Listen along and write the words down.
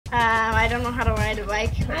I don't know how to ride a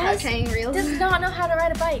bike without training wheels. Does not know how to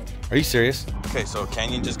ride a bike. Are you serious? Okay, so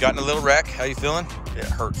Canyon just got in a little wreck. How you feeling? It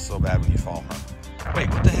hurts so bad when you fall, huh? Wait,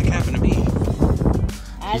 what the heck happened to me?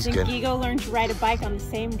 Az and Gigo learned to ride a bike on the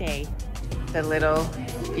same day. The little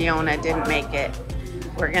Fiona didn't make it.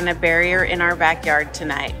 We're gonna bury her in our backyard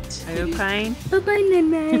tonight. Are you crying? Bye-bye,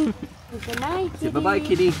 Nene. Good night, kitty. Bye-bye,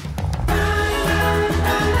 kitty.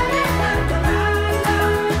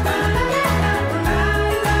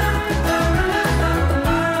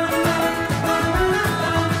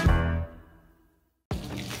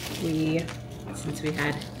 Since we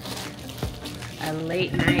had a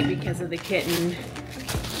late night because of the kitten,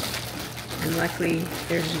 and luckily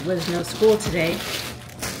there was no school today,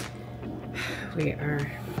 we are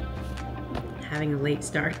having a late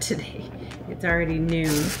start today. It's already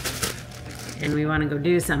noon and we want to go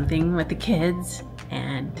do something with the kids,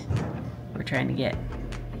 and we're trying to get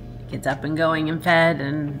kids up and going and fed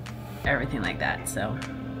and everything like that. So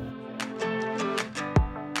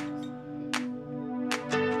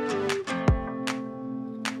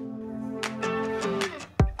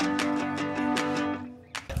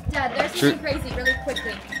Dad, there's something crazy really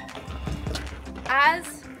quickly.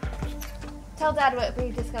 Tell Dad what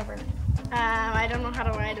we discovered. I don't know how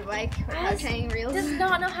to ride a bike without training wheels. Does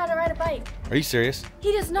not know how to ride a bike. Are you serious?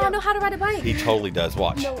 He does not know how to ride a bike. He totally does.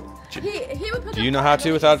 Watch. No. He would put Do you know how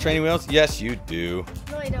to without training wheels? Yes, you do.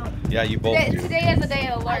 No, I don't. Yeah, you both do. Today is the day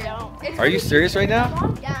of learn. Are you serious right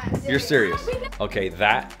now? Yeah. You're serious. Okay,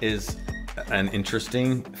 that is an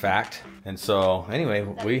interesting fact. And so anyway,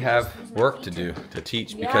 we have work to do to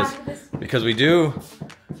teach because we do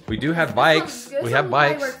have bikes. We have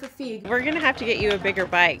bikes. we're gonna have to get you a bigger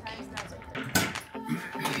bike.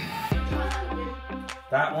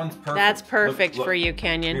 That one's perfect. That's perfect look, for you,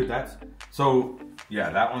 Canyon. Dude, that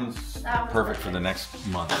one's perfect for the next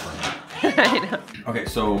month for me. I know. Okay,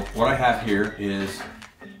 so what I have here is,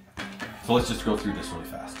 so let's just go through this really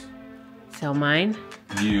fast. So mine?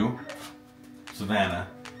 You, Savannah,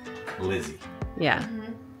 Lizzie. Yeah.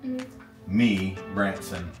 Me,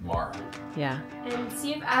 Branson, Mara. Yeah. And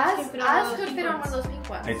see if Az could fit on one of those pink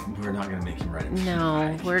ones. We're not gonna make him ride it.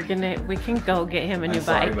 No, we can go get him a new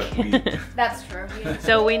bike. That's true.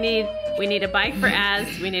 So we need a bike for Az,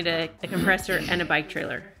 we need a compressor and a bike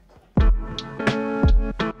trailer.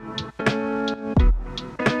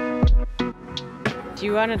 Do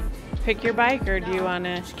you want to pick your bike, or do you want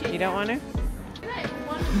to? You don't want to?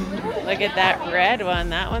 Look at that red one.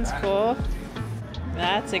 That one's cool.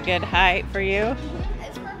 That's a good height for you.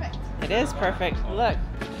 It's perfect. It is perfect. Look,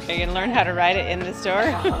 are you gonna learn how to ride it in the store?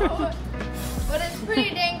 But it's pretty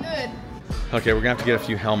dang good. Okay, we're gonna have to get a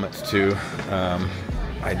few helmets too.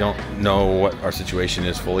 I don't know what our situation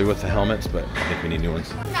is fully with the helmets, but I think we need new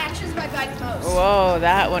ones. Matches my bike most. Whoa,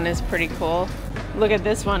 that one is pretty cool. Look at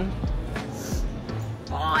this one.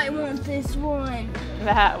 Oh, I want this one.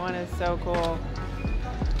 That one is so cool.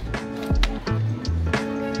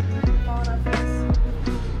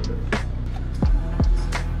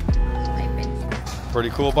 Pretty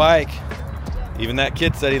cool bike. Even that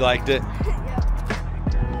kid said he liked it.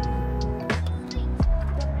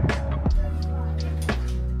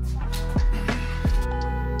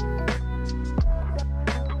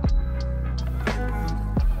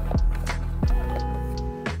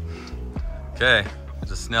 Okay,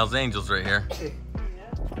 there's the Snell's Angels right here. Okay,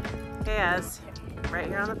 Az, right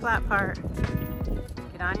here on the flat part.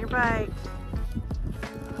 Get on your bike.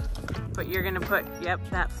 You're gonna put, yep,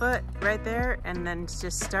 that foot right there, and then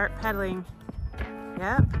just start pedaling.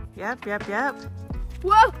 Yep, yep, yep, yep.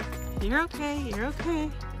 Whoa! You're okay, you're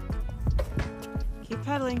okay. Keep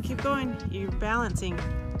pedaling, keep going. You're balancing.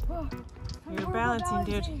 You're balancing,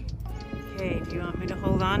 dude. Okay, do you want me to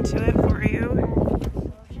hold on to it for you?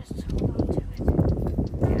 Just hold on to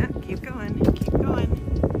it. Yeah, keep going, keep going.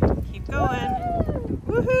 Keep going.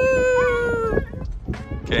 Woohoo!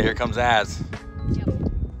 Okay, here comes Az.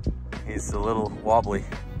 He's a little wobbly.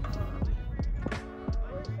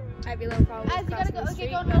 Might be a little problem. Az, you gotta go. Okay,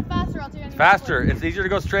 go a little faster. I'll do it. Faster. It's easier to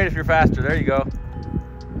go straight if you're faster. There you go.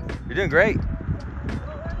 You're doing great.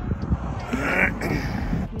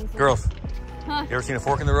 Girls, you ever seen a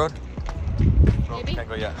fork in the road? Oh, can't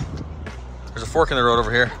go yet. There's a fork in the road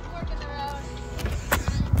over here. Fork in the road.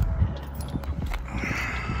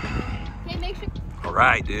 Okay, make sure. All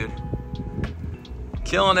right, dude.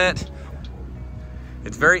 Killing it.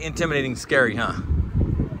 It's very intimidating, scary, huh?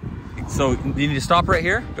 So you need to stop right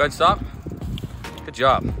here. Go ahead, stop. Good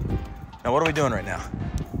job. Now what are we doing right now?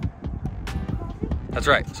 That's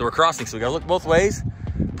right, so we're crossing, so we gotta look both ways,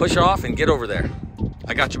 push off and get over there.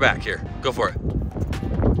 I got your back, here, go for it.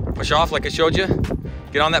 Push off like I showed you.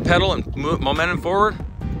 Get on that pedal and move momentum forward.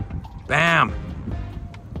 Bam.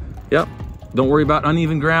 Yep. Don't worry about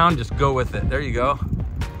uneven ground. Just go with it. There you go.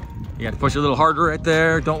 You got to push a little harder right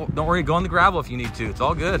there. Don't worry. Go on the gravel if you need to. It's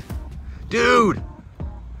all good. Dude.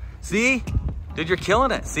 See? Dude, you're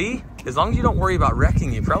killing it. See? As long as you don't worry about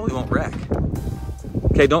wrecking, you probably won't wreck.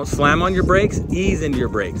 Okay, don't slam on your brakes. Ease into your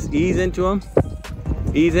brakes. Ease into them.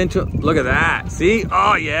 Ease into them. Look at that. See?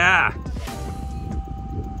 Oh, yeah.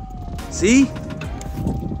 See?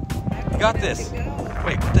 You got this.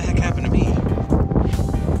 Wait, what the heck happened to me?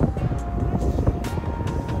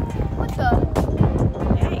 What the?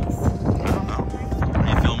 Yikes. I don't know. Are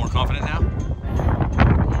you feeling more confident now?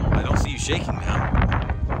 I don't see you shaking now.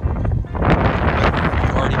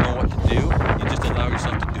 You already know what to do. You just allow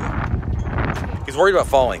yourself to do it. He's worried about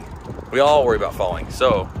falling. We all worry about falling.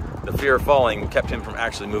 So the fear of falling kept him from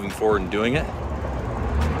actually moving forward and doing it.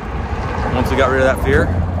 Once we got rid of that fear,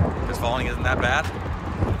 because falling isn't that bad,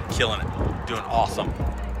 killing it. Doing awesome.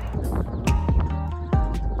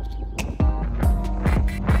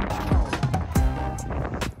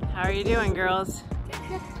 How are you doing, girls?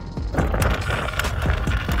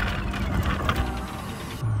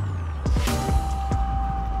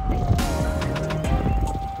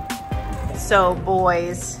 So,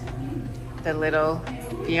 boys, the little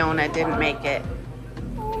Fiona didn't make it.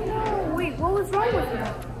 Oh no, wait, what was wrong with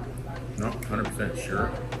her? Not 100%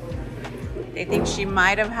 sure. They think she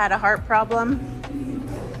might have had a heart problem.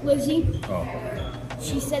 Lizzie, Oh.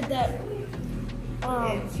 she said that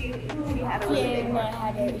Fiona had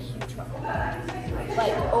a huge heart.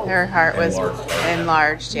 Like, oh. Her heart was Enlarged.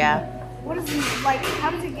 enlarged, yeah. What is it, like,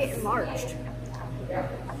 how does it get enlarged?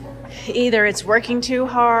 Either it's working too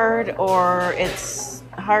hard or it's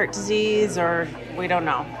heart disease or we don't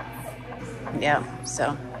know. Yeah,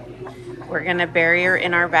 so we're gonna bury her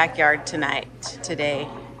in our backyard today.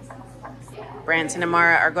 Branson and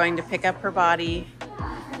Mara are going to pick up her body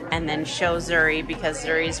and then show Zuri because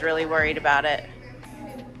Zuri's really worried about it.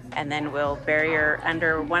 And then we'll bury her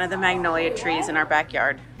under one of the magnolia trees in our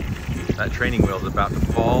backyard. That training wheel is about to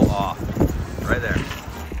fall off. Right there.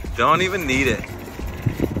 Don't even need it.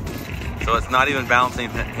 So it's not even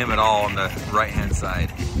balancing him at all on the right-hand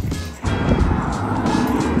side.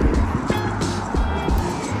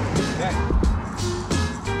 Okay.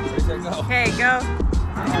 Ready, set, go. Okay, go.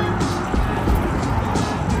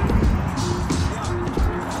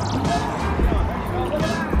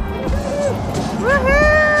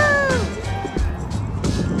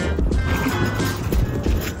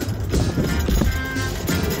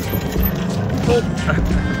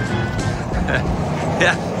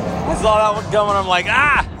 Yeah, I saw that one coming. I'm like,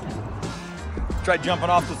 ah! Tried jumping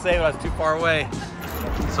off to save it, I was too far away.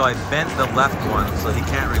 So I bent the left one so he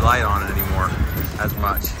can't rely on it anymore as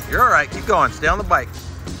much. You're all right, keep going, stay on the bike.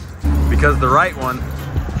 Because the right one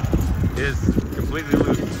is completely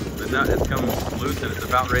loose. The nut has come loose and it's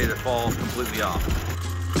about ready to fall completely off.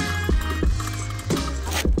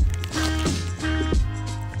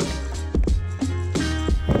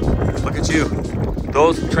 Look at you.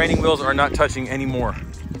 Those training wheels are not touching anymore.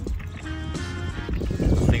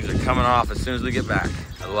 Those things are coming off as soon as we get back.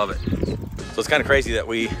 I love it. So it's kind of crazy that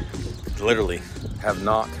we literally have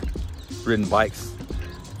not ridden bikes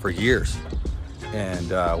for years.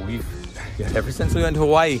 And ever since we went to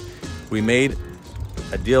Hawaii, we made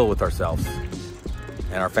a deal with ourselves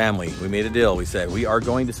and our family. We made a deal. We said, we are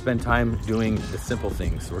going to spend time doing the simple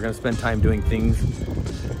things. We're going to spend time doing things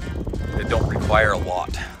that don't require a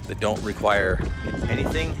lot, that don't require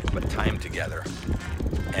anything but time together.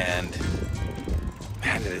 And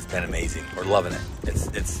man, it has been amazing. We're loving it.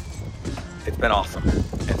 It's been awesome.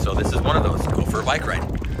 And so this is one of those. Go for a bike ride.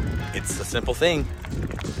 It's a simple thing.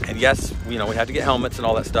 And yes, you know, we had to get helmets and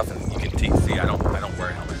all that stuff. And you can see I don't wear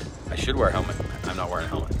a helmet. I should wear a helmet. I'm not wearing a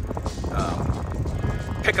helmet.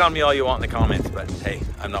 Pick on me all you want in the comments, but hey,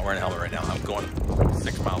 I'm not wearing a helmet right now. I'm going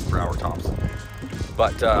 6 miles per hour tops.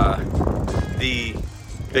 But the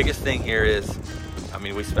biggest thing here is, I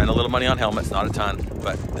mean, we spend a little money on helmets, not a ton,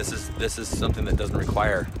 but this is something that doesn't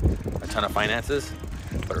require a ton of finances,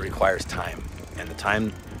 but it requires time. And the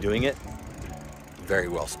time doing it, very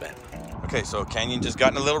well spent. Okay, so Canyon just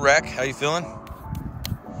got in a little wreck. How you feeling?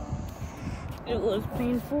 It was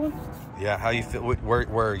painful. Yeah, how you feel?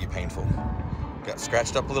 Where are you painful? Got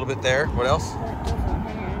scratched up a little bit there. What else? It doesn't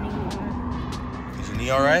hurt anymore. Is your knee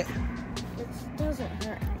all right? It doesn't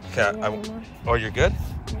hurt Okay, anymore. oh, you're good?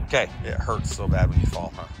 Okay, it hurts so bad when you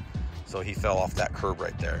fall, huh? So he fell off that curb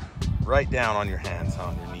right there. Right down on your hands, huh,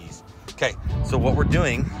 on your knees. Okay, so what we're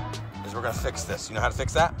doing is we're gonna fix this. You know how to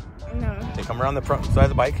fix that? No. Okay, come around the front side of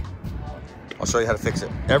the bike. I'll show you how to fix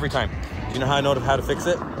it every time. Do you know how I know how to fix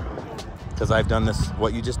it? Because I've done this,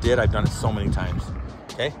 what you just did, I've done it so many times.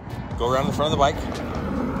 Okay, go around the front of the bike,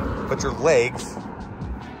 put your legs,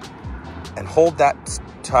 and hold that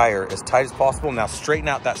tire as tight as possible. Now straighten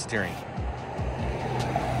out that steering.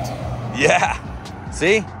 Yeah,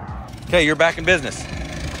 see? Okay, you're back in business.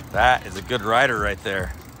 That is a good rider right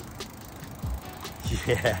there.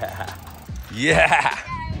 Yeah, yeah.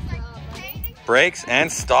 Brakes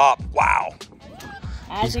and stop, wow.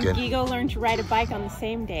 Az and Gigo learned to ride a bike on the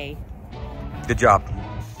same day. Good job.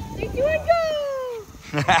 3, 2, 1, go!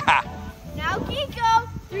 Now Gigo,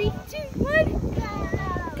 3, 2, 1,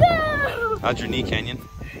 go! How's your knee, Canyon?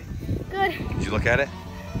 Good. Did you look at it?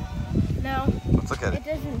 No. Let's look at it. It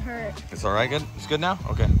doesn't hurt. It's all right, good? It's good now?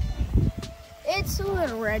 Okay. It's a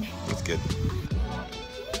little red. That's good.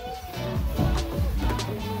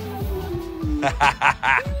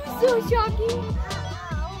 So shocking.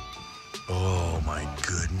 Oh my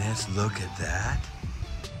goodness, look at that.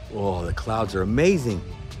 Oh, the clouds are amazing.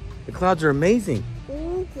 The clouds are amazing.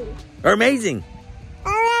 They're amazing.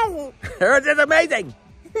 They're just amazing.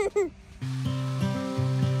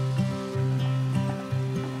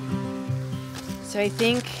 So I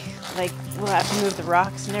think like we'll have to move the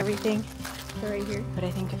rocks and everything. Right here. But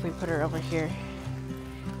I think if we put her over here,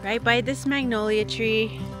 right by this magnolia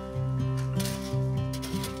tree.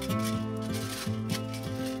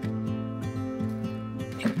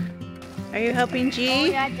 Are you helping, G? Oh,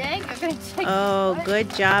 yeah, dang. I'm gonna take Oh, good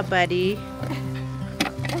job, buddy.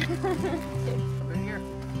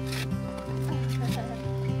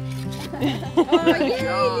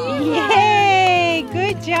 Yay!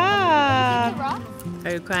 Good job.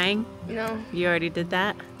 Are you crying? No, You already did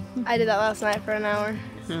that? I did that last night for an hour.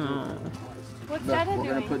 Oh. What's Look, Dada we're doing?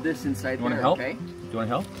 gonna put this inside You want to there, help? okay? Do you want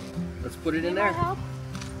to help? Let's put it in there. Help?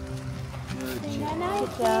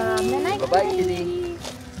 Bye-bye, kitty.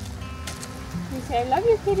 You say, I love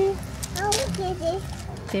you, kitty.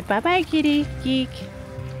 Say bye-bye, kitty. Geek.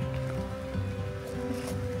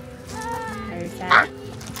 Are you sad?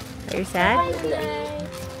 Are you sad?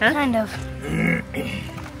 Huh? Kind of.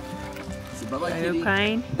 Say bye-bye, Are you kitty.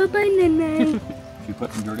 crying? Bye-bye, Nene. Should we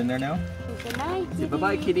put some dirt in there now? Good night, Say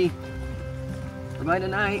bye-bye, kitty. Bye-bye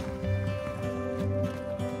tonight.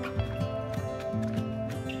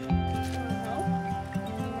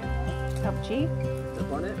 Help, G?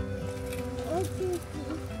 Step on it.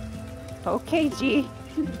 Okay, G.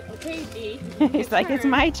 Okay, G. It's like it's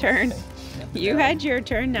my turn. You had your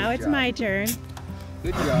turn, now it's my turn.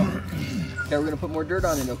 Good job. Okay, we're gonna put more dirt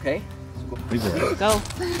on it, okay? Go.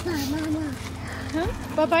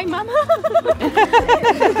 Bye-bye, Mama.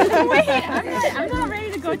 Wait, I'm not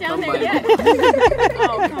ready to go down there yet.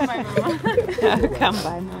 Oh, come by, Mama. Come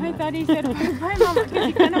by, Mama. I thought he said, bye, Mama, because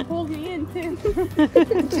he kind of pulled me in, too.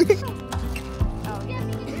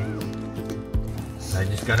 I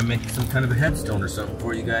just got to make some kind of a headstone or something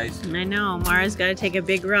for you guys. I know, Mara's got to take a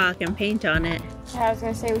big rock and paint on it. Yeah, I was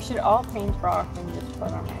going to say, we should all paint rock and just put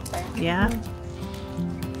on it there. Yeah?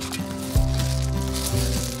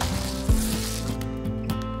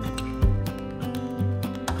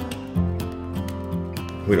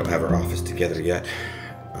 We don't have our office together yet.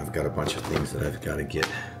 I've got a bunch of things that I've got to get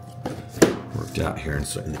worked out here in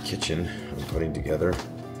the kitchen. I'm putting together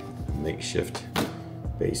a makeshift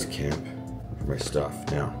base camp for my stuff.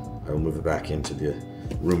 Now, I will move it back into the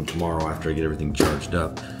room tomorrow after I get everything charged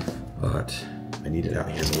up, but I need it out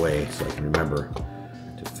here in the way so I can remember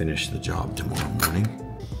to finish the job tomorrow morning.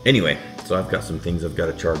 Anyway, so I've got some things I've got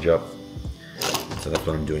to charge up. So that's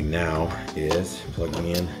what I'm doing now, is plugging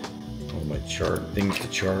in all my things to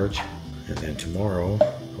charge, and then tomorrow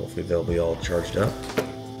hopefully they'll be all charged up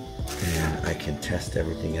and I can test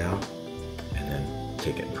everything out and then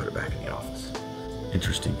take it and put it back in the office.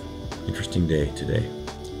 Interesting day today.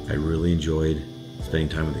 I really enjoyed spending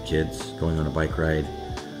time with the kids, going on a bike ride,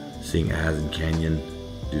 seeing Az and Canyon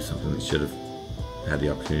do something that should have had the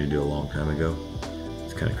opportunity to do a long time ago.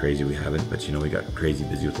 It's kind of crazy we haven't, but you know, we got crazy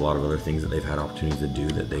busy with a lot of other things that they've had opportunities to do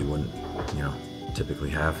that they wouldn't, you know, typically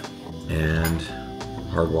have. And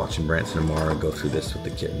hard watching Branson and Mara go through this with the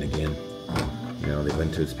kitten again. You know, they've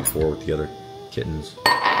been through this before with the other kittens.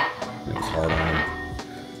 It was hard on them.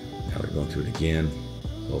 Now they're going through it again.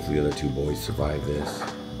 Hopefully the other two boys survive this.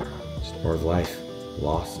 It's just part of life.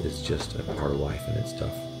 Loss is just a part of life, and it's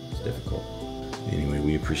tough. It's difficult. Anyway,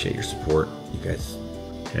 we appreciate your support. You guys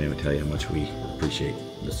can't even tell you how much we appreciate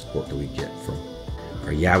the support that we get from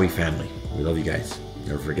our Yawi family. We love you guys.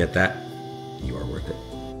 Never forget that. You are worth it.